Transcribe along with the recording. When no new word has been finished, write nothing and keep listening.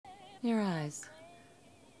Your eyes.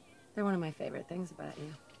 They're one of my favorite things about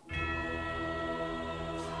you.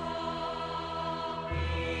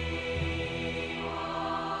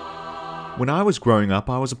 When I was growing up,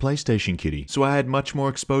 I was a PlayStation kiddie, so I had much more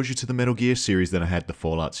exposure to the Metal Gear series than I had the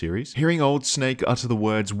Fallout series. Hearing old Snake utter the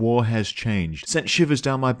words, "War has changed," sent shivers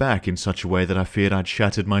down my back in such a way that I feared I'd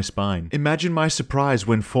shattered my spine. Imagine my surprise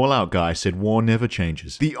when Fallout Guy said war never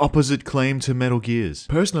changes. The opposite claim to Metal Gears.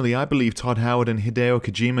 Personally, I believe Todd Howard and Hideo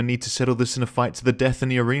Kojima need to settle this in a fight to the death in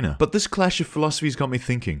the arena. But this clash of philosophies got me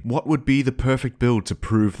thinking, what would be the perfect build to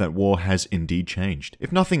prove that war has indeed changed?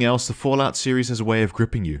 If nothing else, the Fallout series has a way of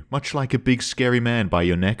gripping you, much like a big scary man by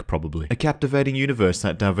your neck, probably. A captivating universe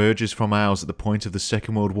that diverges from ours at the point of the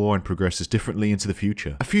Second World War and progresses differently into the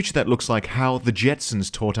future. A future that looks like how the Jetsons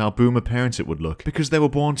taught our boomer parents it would look, because they were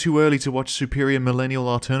born too early to watch superior millennial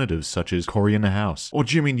alternatives such as Cory in the House, or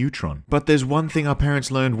Jimmy Neutron. But there's one thing our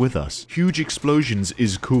parents learned with us: huge explosions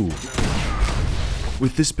is cool.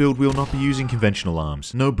 With this build, we will not be using conventional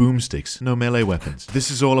arms, no boomsticks, no melee weapons. This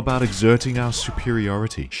is all about exerting our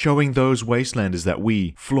superiority, showing those wastelanders that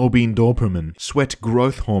we, Florbin Doberman, sweat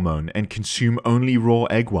growth hormone and consume only raw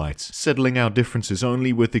egg whites, settling our differences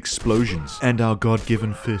only with explosions and our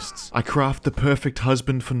God-given fists. I craft the perfect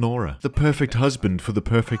husband for Nora, the perfect husband for the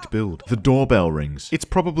perfect build. The doorbell rings. It's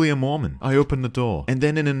probably a Mormon. I open the door, and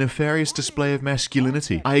then in a nefarious display of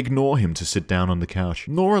masculinity, I ignore him to sit down on the couch.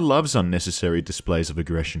 Nora loves unnecessary displays of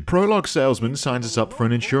aggression. Prologue Salesman signs us up for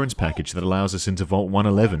an insurance package that allows us into Vault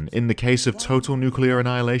 111 in the case of total nuclear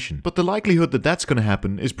annihilation. But the likelihood that that's gonna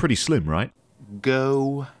happen is pretty slim, right?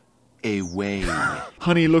 Go away.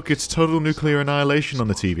 Honey, look, it's total nuclear annihilation on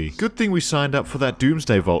the TV. Good thing we signed up for that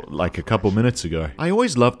Doomsday Vault like a couple minutes ago. I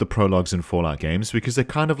always loved the prologues in Fallout games because they're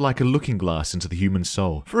kind of like a looking glass into the human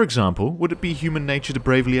soul. For example, would it be human nature to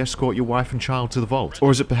bravely escort your wife and child to the vault? Or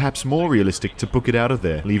is it perhaps more realistic to book it out of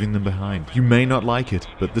there, leaving them behind? You may not like it,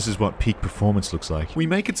 but this is what peak performance looks like. We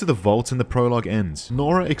make it to the vault and the prologue ends.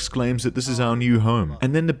 Nora exclaims that this is our new home,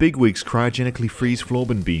 and then the bigwigs cryogenically freeze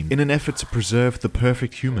Florbin Bean in an effort to preserve the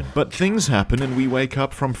perfect human. But things happen and we wake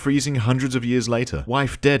up from freezing hundreds of years later.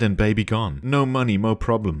 Wife dead and baby gone. No money, no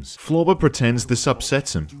problems. Florber pretends this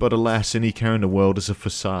upsets him, but alas, any care in the world is a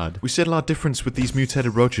facade. We settle our difference with these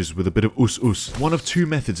mutated roaches with a bit of us. One of two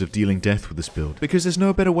methods of dealing death with this build, because there's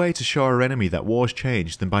no better way to show our enemy that war's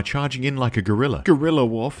changed than by charging in like a guerrilla. Guerrilla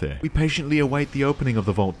warfare. We patiently await the opening of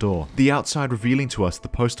the vault door, the outside revealing to us the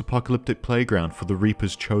post-apocalyptic playground for the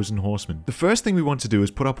Reaper's chosen horsemen. The first thing we want to do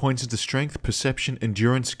is put our points into strength, perception,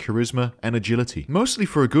 endurance, charisma, and agility. Mostly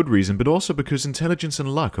for a good reason, but also because intelligence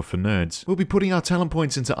and luck are for nerds. We'll be putting our talent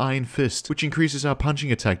points into Iron Fist, which increases our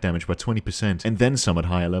punching attack damage by 20%, and then some at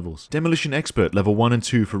higher levels. Demolition Expert level 1 and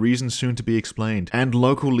 2 for reasons soon to be explained, and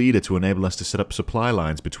Local Leader to enable us to set up supply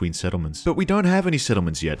lines between settlements. But we don't have any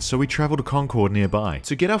settlements yet, so we travel to Concord nearby.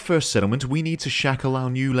 To get our first settlement, we need to shackle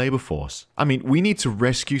our new labor force. I mean, we need to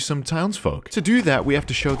rescue some townsfolk. To do that, we have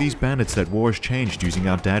to show these bandits that war has changed using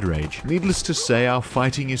our dad rage. Needless to say, our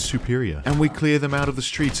fighting is superior. And we clear them out of the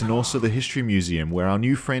streets and also the History Museum where our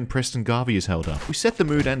new friend Preston Garvey is held up. We set the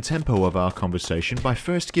mood and tempo of our conversation by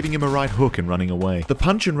first giving him a right hook and running away. The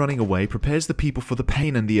punch and running away prepares the people for the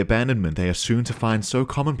pain and the abandonment they are soon to find so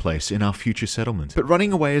commonplace in our future settlement. But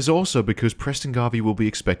running away is also because Preston Garvey will be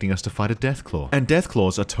expecting us to fight a Deathclaw. And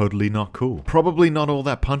Deathclaws are totally not cool. Probably not all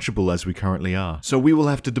that punchable as we currently are. So we will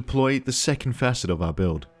have to deploy the second facet of our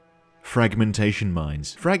build. Fragmentation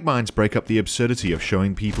mines. Frag mines break up the absurdity of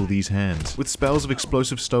showing people these hands, with spells of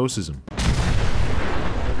explosive stoicism.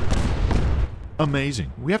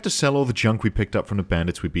 Amazing. We have to sell all the junk we picked up from the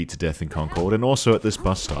bandits we beat to death in Concord, and also at this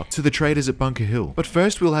bus stop, to the traders at Bunker Hill. But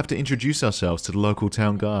first we'll have to introduce ourselves to the local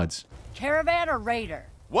town guards. Caravan or raider?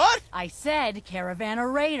 What? I said caravan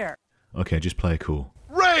or raider. Okay, just play it cool.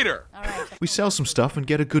 Raider! Alright. We sell some stuff and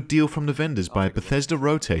get a good deal from the vendors by Bethesda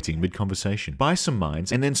rotating mid-conversation. Buy some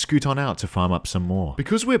mines and then scoot on out to farm up some more.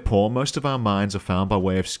 Because we're poor, most of our mines are found by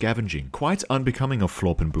way of scavenging. Quite unbecoming of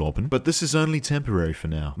Florbin Blorbin, but this is only temporary for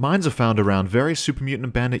now. Mines are found around various super mutant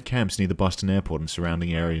and bandit camps near the Boston airport and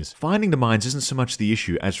surrounding areas. Finding the mines isn't so much the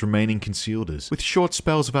issue as remaining concealed is. With short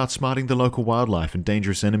spells of outsmarting the local wildlife and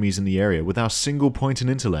dangerous enemies in the area with our single point in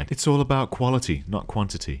intellect, it's all about quality, not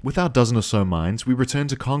quantity. With our dozen or so mines, we return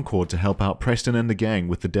to Concord to help out Preston and the gang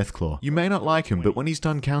with the Deathclaw. You may not like him, but when he's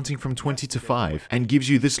done counting from 20 to 5 and gives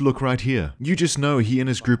you this look right here, you just know he and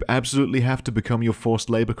his group absolutely have to become your forced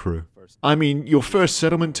labor crew. I mean, your first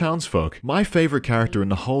settlement townsfolk. My favorite character in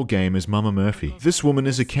the whole game is Mama Murphy. This woman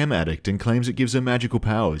is a chem addict and claims it gives her magical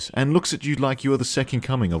powers, and looks at you like you are the second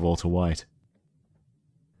coming of Walter White.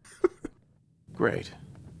 Great.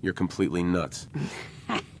 You're completely nuts.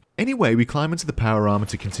 Anyway, we climb into the power armor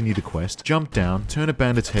to continue the quest, jump down, turn a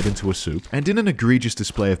bandit's head into a soup, and in an egregious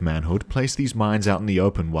display of manhood, place these mines out in the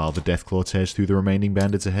open while the Deathclaw tears through the remaining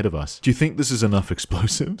bandits ahead of us. Do you think this is enough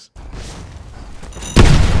explosives?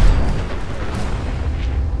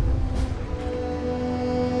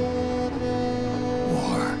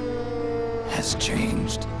 War has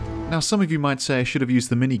changed. Now some of you might say I should have used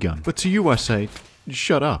the minigun, but to you I say,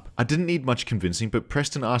 shut up. I didn't need much convincing, but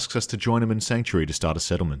Preston asks us to join him in Sanctuary to start a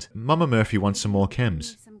settlement. Mama Murphy wants some more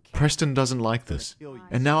chems. Preston doesn't like this,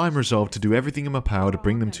 and now I'm resolved to do everything in my power to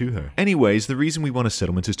bring them to her. Anyways, the reason we want a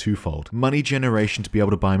settlement is twofold. Money generation to be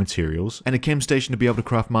able to buy materials, and a chem station to be able to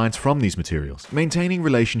craft mines from these materials. Maintaining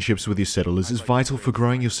relationships with your settlers is vital for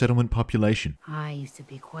growing your settlement population. I used to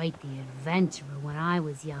be quite the adventurer when I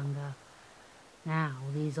was younger. Now,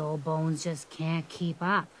 these old bones just can't keep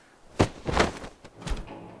up.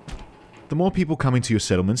 The more people coming to your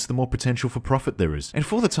settlements, the more potential for profit there is. And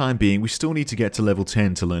for the time being, we still need to get to level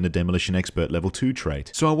 10 to learn a Demolition Expert level 2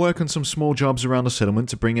 trait. So I work on some small jobs around the settlement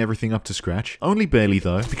to bring everything up to scratch. Only barely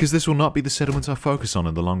though, because this will not be the settlement I focus on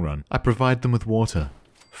in the long run. I provide them with water,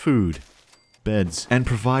 food, beds, and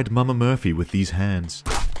provide Mama Murphy with these hands.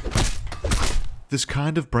 This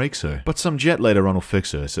kind of breaks her, but some jet later on will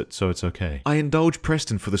fix her, so it's okay. I indulge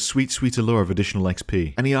Preston for the sweet allure of additional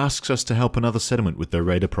XP, and he asks us to help another settlement with their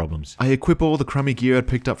raider problems. I equip all the crummy gear I'd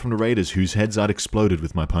picked up from the raiders whose heads I'd exploded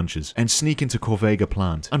with my punches, and sneak into Corvega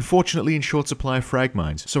plant, unfortunately in short supply of frag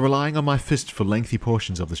mines, so relying on my fist for lengthy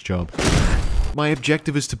portions of this job. My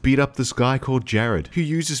objective is to beat up this guy called Jared, who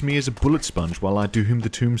uses me as a bullet sponge while I do him the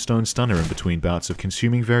tombstone stunner in between bouts of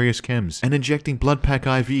consuming various chems, and injecting blood pack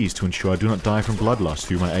IVs to ensure I do not die from blood loss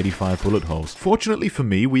through my 85 bullet holes. Fortunately for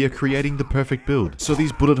me, we are creating the perfect build, so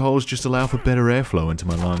these bullet holes just allow for better airflow into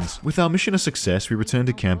my lungs. With our mission a success, we return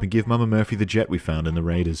to camp and give Mama Murphy the jet we found in the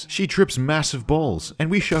raiders. She trips massive balls, and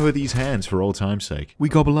we show her these hands for old time's sake. We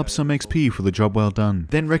gobble up some XP for the job well done.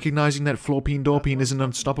 Then recognizing that Florbin is an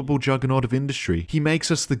unstoppable juggernaut of industry, he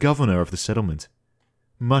makes us the governor of the settlement.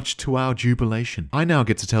 Much to our jubilation. I now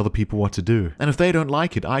get to tell the people what to do, and if they don't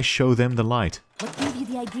like it, I show them the light. What gave you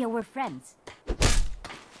the idea we're friends?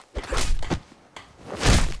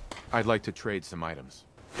 I'd like to trade some items.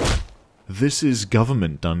 This is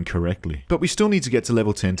government done correctly. But we still need to get to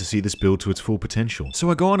level 10 to see this build to its full potential. So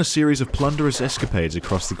I go on a series of plunderous escapades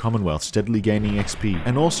across the Commonwealth, steadily gaining XP,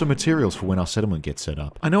 and also materials for when our settlement gets set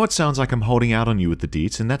up. I know it sounds like I'm holding out on you with the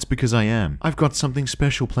deets, and that's because I am. I've got something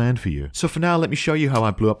special planned for you. So for now, let me show you how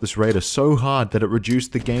I blew up this raider so hard that it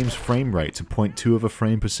reduced the game's frame rate to 0.2 of a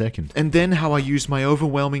frame per second. And then how I used my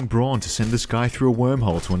overwhelming brawn to send this guy through a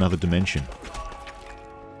wormhole to another dimension.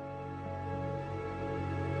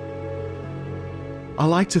 I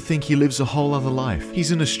like to think he lives a whole other life.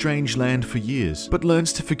 He's in a strange land for years, but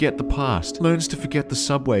learns to forget the past, learns to forget the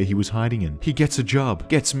subway he was hiding in. He gets a job,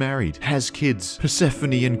 gets married, has kids.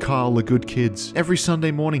 Persephone and Carl are good kids. Every Sunday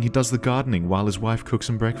morning he does the gardening while his wife cooks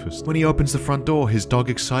him breakfast. When he opens the front door, his dog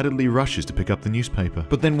excitedly rushes to pick up the newspaper.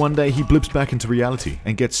 But then one day he blips back into reality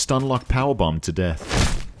and gets stun-lock powerbombed to death.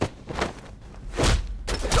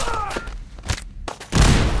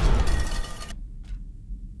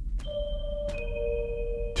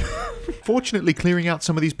 Fortunately, clearing out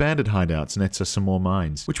some of these bandit hideouts nets us some more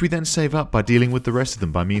mines, which we then save up by dealing with the rest of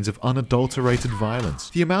them by means of unadulterated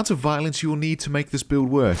violence. The amount of violence you will need to make this build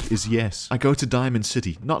work is yes. I go to Diamond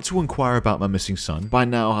City, not to inquire about my missing son. By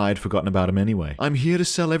now I had forgotten about him anyway. I'm here to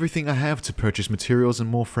sell everything I have to purchase materials and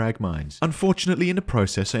more frag mines. Unfortunately, in the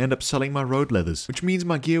process I end up selling my road leathers, which means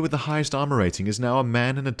my gear with the highest armor rating is now a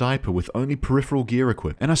man in a diaper with only peripheral gear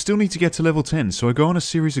equipped. And I still need to get to level 10, so I go on a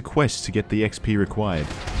series of quests to get the XP required.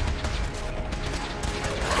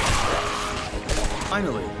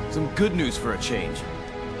 Finally, some good news for a change.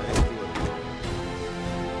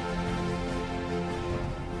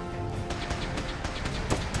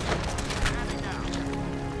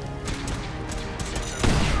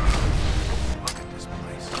 Look at this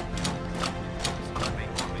place.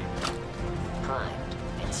 Primed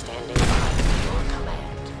and standing by your command.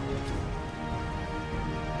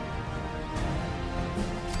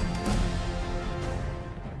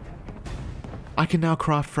 I can now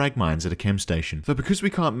craft frag mines at a chem station, though because we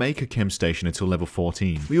can't make a chem station until level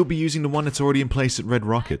 14, we will be using the one that's already in place at Red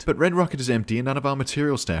Rocket. But Red Rocket is empty and none of our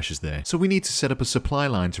material stash is there, so we need to set up a supply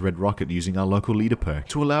line to Red Rocket using our local leader perk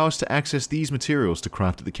to allow us to access these materials to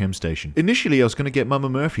craft at the chem station. Initially I was going to get Mama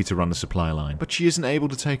Murphy to run the supply line, but she isn't able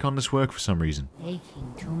to take on this work for some reason.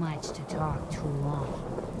 Taking too much to talk too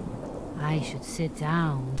long. I should sit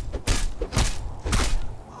down.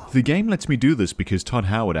 The game lets me do this because Todd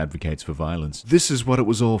Howard advocates for violence. This is what it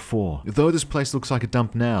was all for. Though this place looks like a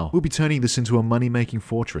dump now, we'll be turning this into a money-making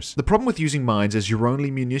fortress. The problem with using mines as your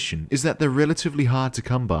only munition is that they're relatively hard to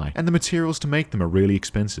come by, and the materials to make them are really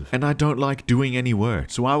expensive. And I don't like doing any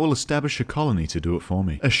work, so I will establish a colony to do it for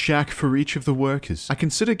me. A shack for each of the workers. I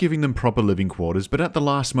consider giving them proper living quarters, but at the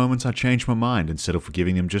last moment I changed my mind and settled for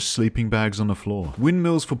giving them just sleeping bags on the floor.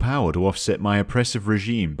 Windmills for power to offset my oppressive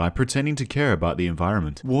regime by pretending to care about the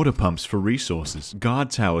environment. Water pumps for resources. Guard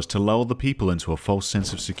towers to lull the people into a false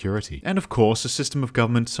sense of security. And of course, a system of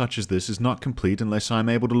government such as this is not complete unless I'm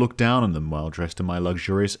able to look down on them while dressed in my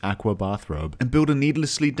luxurious aqua bathrobe and build a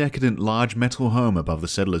needlessly decadent large metal home above the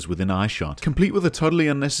settlers within eyeshot, complete with a totally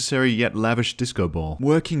unnecessary yet lavish disco ball,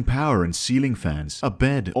 working power and ceiling fans, a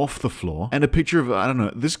bed off the floor, and a picture of, I don't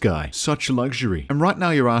know, this guy. Such luxury. And right now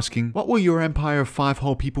you're asking, what will your empire of 5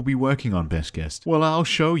 whole people be working on, best guest? Well, I'll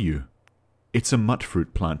show you. It's a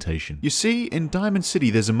mutfruit plantation. You see, in Diamond City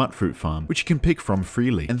there's a mutfruit farm, which you can pick from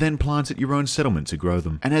freely, and then plant at your own settlement to grow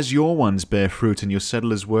them. And as your ones bear fruit and your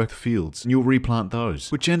settlers work the fields, you'll replant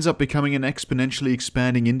those, which ends up becoming an exponentially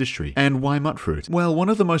expanding industry. And why mutfruit? Well, one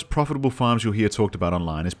of the most profitable farms you'll hear talked about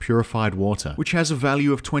online is purified water, which has a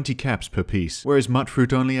value of 20 caps per piece, whereas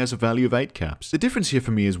mutfruit only has a value of 8 caps. The difference here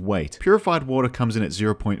for me is weight. Purified water comes in at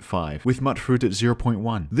 0.5, with mutfruit at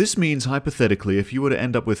 0.1. This means, hypothetically, if you were to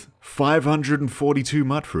end up with 542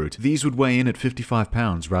 mutfruit, these would weigh in at 55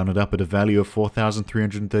 pounds, rounded up at a value of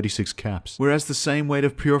 4,336 caps, whereas the same weight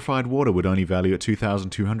of purified water would only value at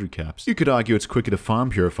 2,200 caps. You could argue it's quicker to farm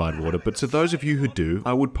purified water, but to those of you who do,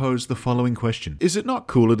 I would pose the following question. Is it not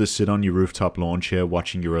cooler to sit on your rooftop lawn chair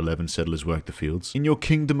watching your 11 settlers work the fields? In your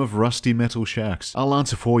kingdom of rusty metal shacks? I'll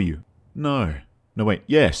answer for you. No. No wait,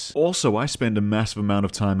 yes. Also, I spend a massive amount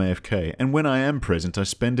of time AFK, and when I am present, I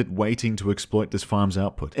spend it waiting to exploit this farm's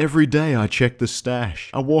output. Every day I check the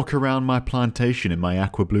stash. I walk around my plantation in my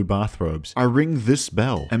aqua blue bathrobes. I ring this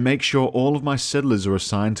bell, and make sure all of my settlers are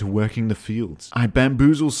assigned to working the fields. I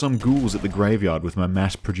bamboozle some ghouls at the graveyard with my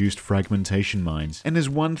mass-produced fragmentation mines. And there's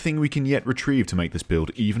one thing we can yet retrieve to make this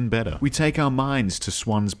build even better. We take our mines to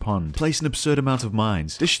Swan's Pond, place an absurd amount of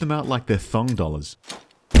mines, dish them out like they're thong dollars.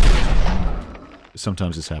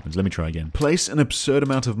 Sometimes this happens. Let me try again. Place an absurd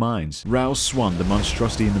amount of mines. Rouse Swan, the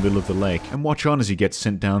monstrosity in the middle of the lake, and watch on as he gets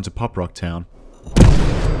sent down to Pop Rock Town.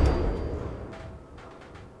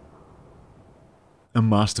 A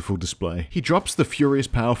masterful display. He drops the Furious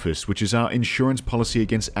Power Fist, which is our insurance policy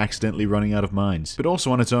against accidentally running out of mines. But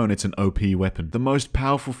also on its own, it's an OP weapon. The most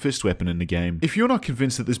powerful fist weapon in the game. If you're not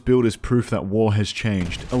convinced that this build is proof that war has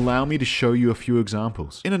changed, allow me to show you a few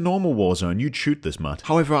examples. In a normal war zone, you'd shoot this mutt.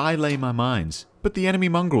 However, I lay my mines. But the enemy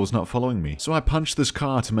mongrel's not following me, so I punch this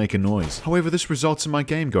car to make a noise. However, this results in my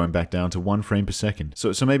game going back down to 1 frame per second.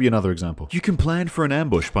 So maybe another example. You can plan for an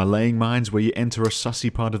ambush by laying mines where you enter a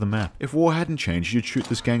sussy part of the map. If war hadn't changed, you'd shoot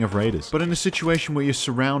this gang of raiders. But in a situation where you're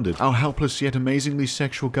surrounded, our helpless yet amazingly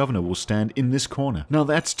sexual governor will stand in this corner. Now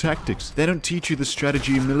that's tactics. They don't teach you the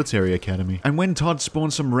strategy in military academy. And when Todd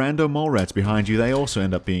spawns some rando mole rats behind you, they also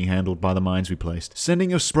end up being handled by the mines we placed,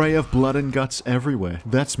 sending a spray of blood and guts everywhere.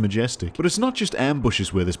 That's majestic. But it's not just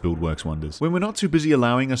ambushes where this build works wonders. When we're not too busy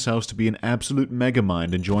allowing ourselves to be an absolute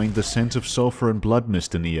megamind enjoying the scent of sulfur and blood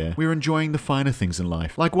mist in the air, we're enjoying the finer things in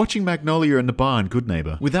life. Like watching Magnolia in the bar in Good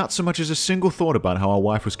Neighbor, without so much as a single thought about how our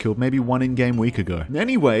wife was killed maybe 1 in-game week ago.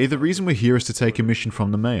 Anyway, the reason we're here is to take a mission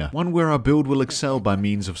from the mayor, one where our build will excel by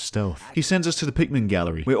means of stealth. He sends us to the Pikmin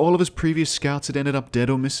Gallery, where all of his previous scouts had ended up dead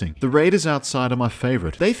or missing. The raiders outside are my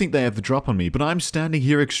favorite. They think they have the drop on me, but I'm standing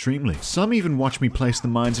here extremely. Some even watch me place the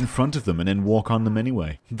mines in front of them and then walk on them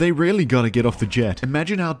anyway. They really gotta get off the jet.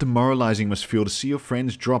 Imagine how demoralizing it must feel to see your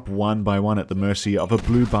friends drop one by one at the mercy of a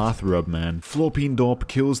blue bathrobe man. Florbin Dorp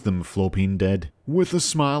kills them, Florbin dead, with a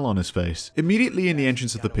smile on his face. Immediately in the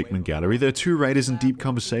entrance of the Pikmin Gallery, there are 2 raiders in deep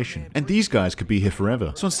conversation, and these guys could be here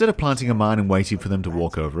forever. So instead of planting a mine and waiting for them to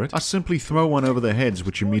walk over it, I simply throw one over their heads,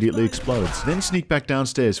 which immediately explodes. Then sneak back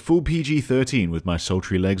downstairs, full PG-13 with my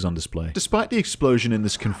sultry legs on display. Despite the explosion in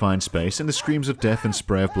this confined space and the screams of death and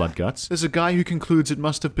spray of blood guts, there's a guy who concludes it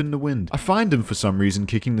must have been the wind. I find him for some reason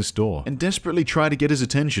kicking this door, and desperately try to get his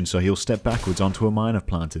attention so he'll step backwards onto a mine I've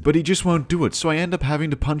planted. But he just won't do it, so I end up having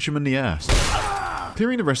to punch him in the ass.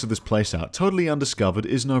 Clearing the rest of this place out, totally undiscovered,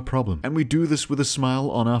 is no problem, and we do this with a smile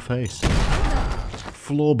on our face.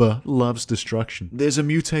 Florber loves destruction. There's a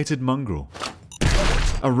mutated mongrel.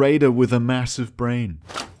 A raider with a massive brain.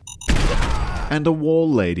 And a wall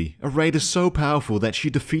lady. A raider so powerful that she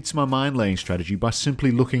defeats my mind-laying strategy by simply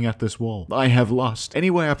looking at this wall. I have lost.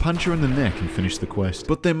 Anyway, I punch her in the neck and finish the quest.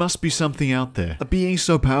 But there must be something out there. A being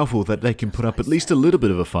so powerful that they can put up at least a little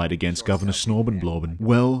bit of a fight against Governor Florbin.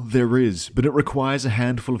 Well, there is, but it requires a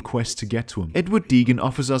handful of quests to get to him. Edward Deegan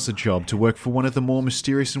offers us a job to work for one of the more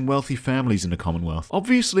mysterious and wealthy families in the Commonwealth.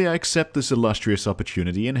 Obviously, I accept this illustrious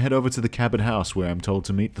opportunity and head over to the Cabot house where I'm told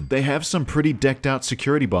to meet them. They have some pretty decked out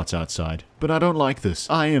security bots outside, but I don't like this.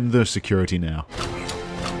 I am the security now.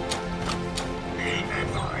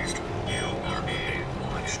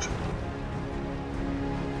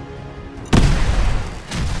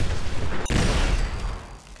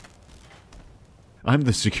 I'm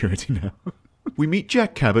the security now. We meet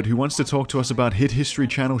Jack Cabot, who wants to talk to us about hit History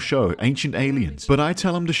Channel show Ancient Aliens, but I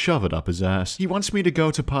tell him to shove it up his ass. He wants me to go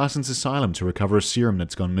to Parsons Asylum to recover a serum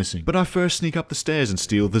that's gone missing, but I first sneak up the stairs and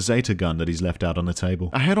steal the Zeta gun that he's left out on the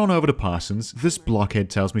table. I head on over to Parsons. This blockhead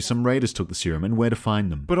tells me some raiders took the serum and where to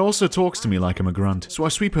find them, but also talks to me like I'm a grunt, so I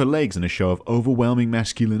sweep her legs in a show of overwhelming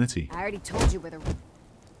masculinity. I already told you where the...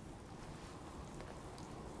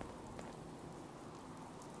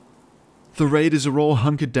 The raiders are all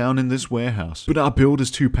hunkered down in this warehouse, but our build is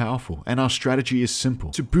too powerful, and our strategy is simple,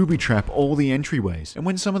 to booby-trap all the entryways, and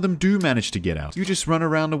when some of them do manage to get out, you just run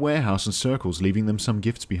around the warehouse in circles, leaving them some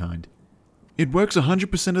gifts behind. It works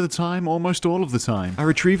 100% of the time, almost all of the time. I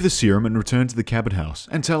retrieve the serum and return to the Cabot house,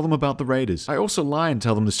 and tell them about the raiders. I also lie and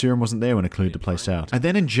tell them the serum wasn't there when I cleared the place out. I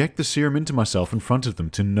then inject the serum into myself in front of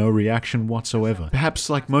them to no reaction whatsoever. Perhaps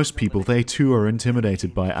like most people, they too are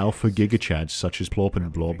intimidated by alpha gigachads such as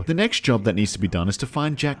Florbin. The next job that needs to be done is to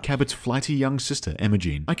find Jack Cabot's flighty young sister,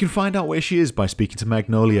 Imogen. I can find out where she is by speaking to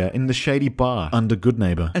Magnolia in the shady bar under Good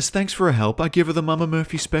Neighbor. As thanks for her help, I give her the Mama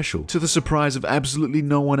Murphy special, to the surprise of absolutely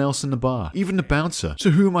no one else in the bar. Even the bouncer,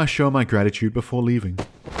 to whom I show my gratitude before leaving.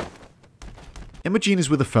 Imogen is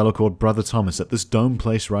with a fellow called Brother Thomas at this dome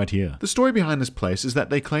place right here. The story behind this place is that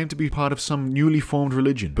they claim to be part of some newly formed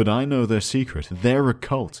religion, but I know their secret. They're a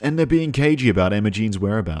cult, and they're being cagey about Imogen's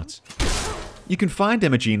whereabouts. You can find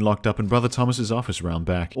Imogen locked up in Brother Thomas's office around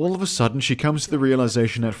back. All of a sudden, she comes to the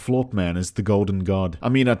realization that Florbin is the golden god. I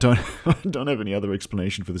mean, I don't have any other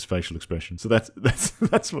explanation for this facial expression, so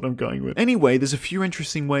that's what I'm going with. Anyway, there's a few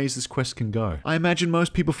interesting ways this quest can go. I imagine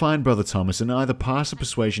most people find Brother Thomas and either pass a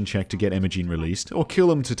persuasion check to get Imogen released, or kill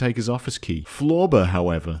him to take his office key. Florbin,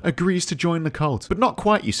 however, agrees to join the cult, but not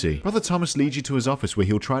quite, you see. Brother Thomas leads you to his office where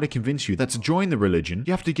he'll try to convince you that to join the religion,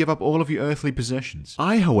 you have to give up all of your earthly possessions.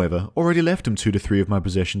 I, however, already left him 2 to 3 of my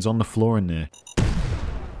possessions on the floor in there.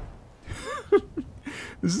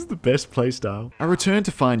 This is the best playstyle. I return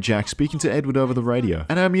to find Jack speaking to Edward over the radio,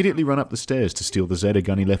 and I immediately run up the stairs to steal the Zeta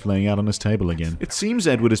gun he left laying out on his table again. It seems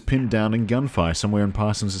Edward is pinned down in gunfire somewhere in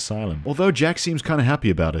Parsons Asylum, although Jack seems kinda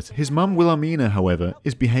happy about it. His mum Wilhelmina, however,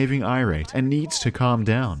 is behaving irate and needs to calm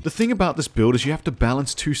down. The thing about this build is you have to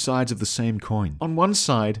balance 2 sides of the same coin. On one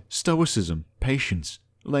side, stoicism, patience,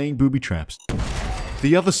 laying booby traps.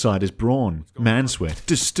 The other side is brawn, man-sweat,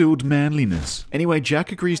 distilled manliness. Anyway,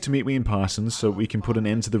 Jack agrees to meet me in Parsons so we can put an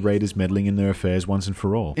end to the raiders meddling in their affairs once and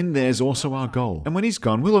for all. In there's also our goal. And when he's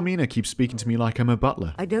gone, Wilhelmina keeps speaking to me like I'm a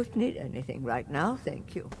butler. I don't need anything right now,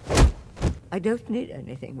 thank you. I don't need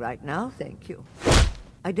anything right now, thank you.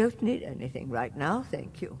 I don't need anything right now,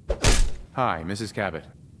 thank you. Hi, Mrs. Cabot.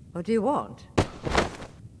 What do you want?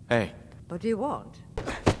 Hey. What do you want?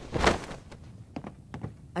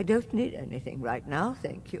 I don't need anything right now,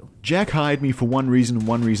 thank you. Jack hired me for one reason and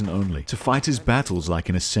one reason only, to fight his battles like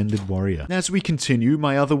an ascended warrior. As we continue,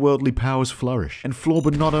 my otherworldly powers flourish, and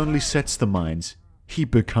Florbin not only sets the mines, he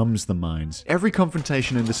becomes the mines. Every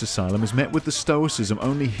confrontation in this asylum is met with the stoicism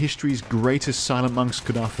only history's greatest silent monks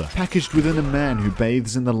could offer, packaged within a man who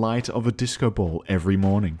bathes in the light of a disco ball every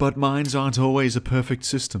morning. But mines aren't always a perfect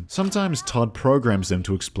system. Sometimes Todd programs them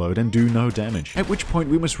to explode and do no damage, at which point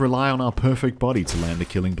we must rely on our perfect body to land the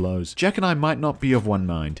killing blows. Jack and I might not be of one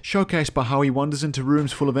mind, showcased by how he wanders into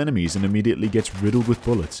rooms full of enemies and immediately gets riddled with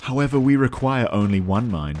bullets. However, we require only one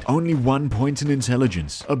mind, only 1 point in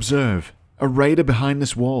intelligence. Observe. A raider behind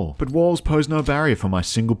this wall, but walls pose no barrier for my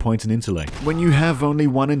single point in intellect. When you have only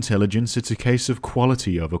 1 intelligence, it's a case of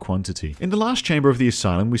quality over quantity. In the last chamber of the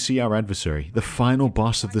asylum, we see our adversary, the final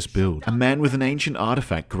boss of this build, a man with an ancient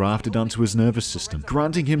artifact grafted onto his nervous system,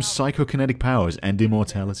 granting him psychokinetic powers and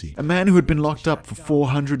immortality. A man who had been locked up for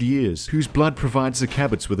 400 years, whose blood provides the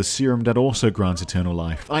Cabots with a serum that also grants eternal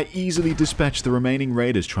life. I easily dispatch the remaining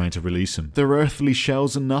raiders trying to release him. Their earthly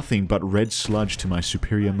shells are nothing but red sludge to my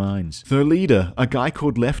superior minds. Their leader, a guy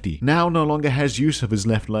called Lefty, now no longer has use of his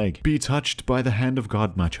left leg. Be touched by the hand of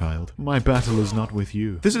God, my child. My battle is not with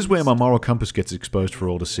you. This is where my moral compass gets exposed for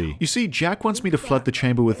all to see. You see, Jack wants me to flood the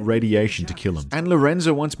chamber with radiation to kill him, and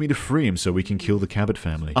Lorenzo wants me to free him so we can kill the Cabot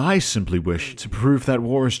family. I simply wish to prove that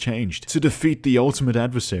war has changed, to defeat the ultimate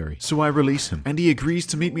adversary. So I release him, and he agrees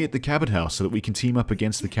to meet me at the Cabot house so that we can team up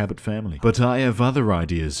against the Cabot family. But I have other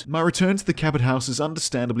ideas. My return to the Cabot house is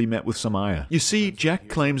understandably met with some ire. You see, Jack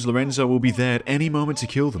claims Lorenzo will be there at any moment to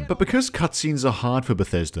kill them, but because cutscenes are hard for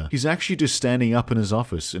Bethesda, he's actually just standing up in his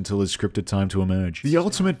office until his scripted time to emerge. The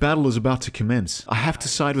ultimate battle is about to commence. I have to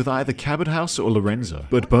side with either Cabot house or Lorenzo,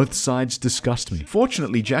 but both sides disgust me.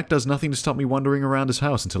 Fortunately, Jack does nothing to stop me wandering around his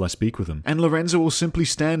house until I speak with him, and Lorenzo will simply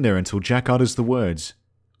stand there until Jack utters the words,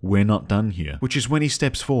 "We're not done here," which is when he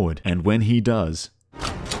steps forward, and when he does,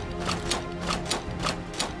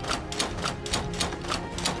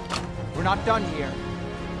 we're not done here.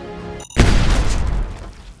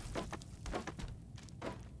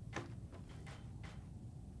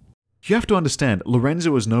 you have to understand,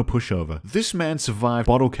 Lorenzo is no pushover. This man survived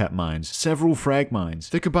bottle cap mines, several frag mines.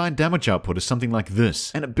 Their combined damage output is something like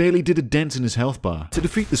this, and it barely did a dent in his health bar. To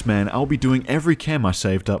defeat this man, I'll be doing every chem I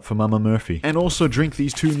saved up for Mama Murphy, and also drink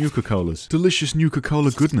these 2 Nuka-Colas. Delicious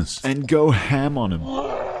Nuka-Cola goodness, and go ham on him.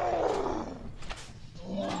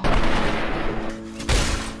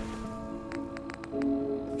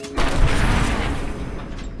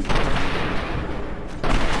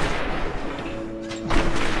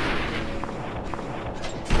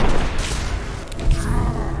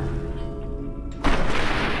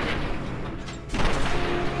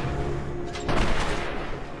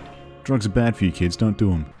 Drugs are bad for you kids, don't do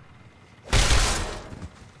them.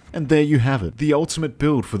 And there you have it, the ultimate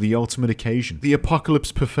build for the ultimate occasion. The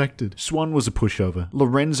apocalypse perfected. Swan was a pushover.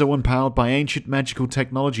 Lorenzo, empowered by ancient magical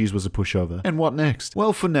technologies, was a pushover. And what next?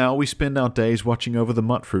 Well, for now, we spend our days watching over the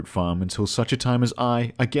Mutfruit farm until such a time as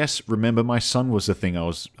I guess, remember my son was the thing I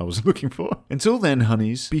was looking for. Until then,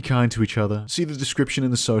 honeys, be kind to each other, see the description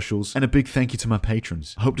in the socials, and a big thank you to my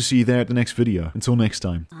patrons. I hope to see you there at the next video. Until next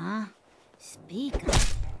time. Speak.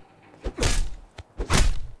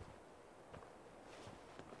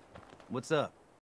 What's up?